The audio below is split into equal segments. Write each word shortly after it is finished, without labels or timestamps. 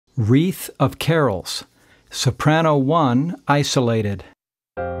Wreath of Carols, Soprano 1, isolated.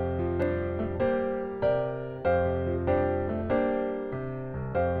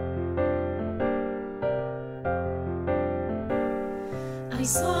 I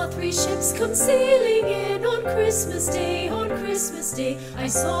saw three ships come sailing in on Christmas Day, on Christmas Day. I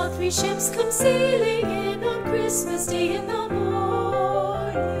saw three ships come sailing in on Christmas Day in the morning.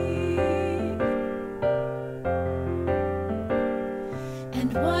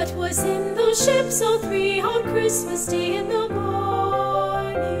 And what was in those ships, all three, on Christmas Day in the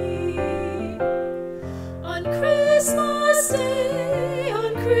morning? On Christmas Day,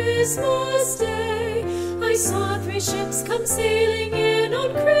 on Christmas Day, I saw three ships come sailing in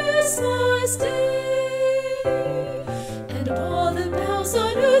on Christmas Day. And all the bells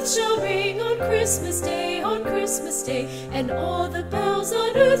on earth shall ring on Christmas Day, on Christmas Day. And all the bells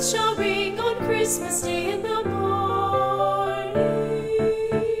on earth shall ring on Christmas Day in the morning.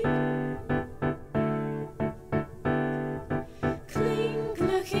 Cling,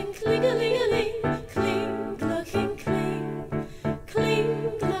 looking, cling-a-ling-a-ling, cling, looking, cling,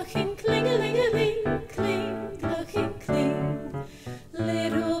 cling, looking, cling-a-ling-a-ling, cling, looking, cling.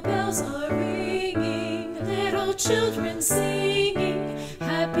 Little bells are ringing, little children singing,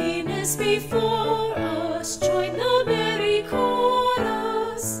 happiness before us, join the merry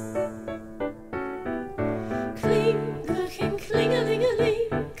chorus. Cling, looking, cling-a-ling-a-ling,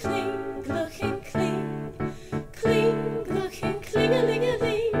 cling, looking, cling, cling, looking,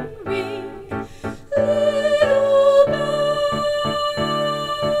 cling-a-ling-a-ling, ring, little bells.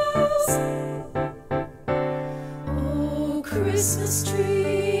 Oh, Christmas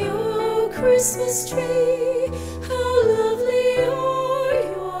tree, oh, Christmas tree, how lovely are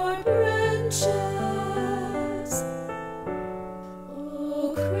your branches.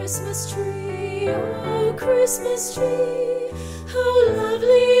 Oh, Christmas tree, oh, Christmas tree, how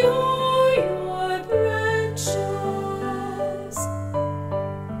lovely are your branches.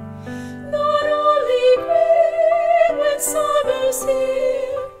 Not only green when summer's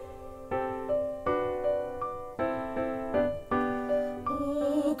here,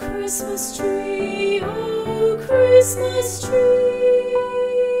 oh, Christmas tree, oh, Christmas tree.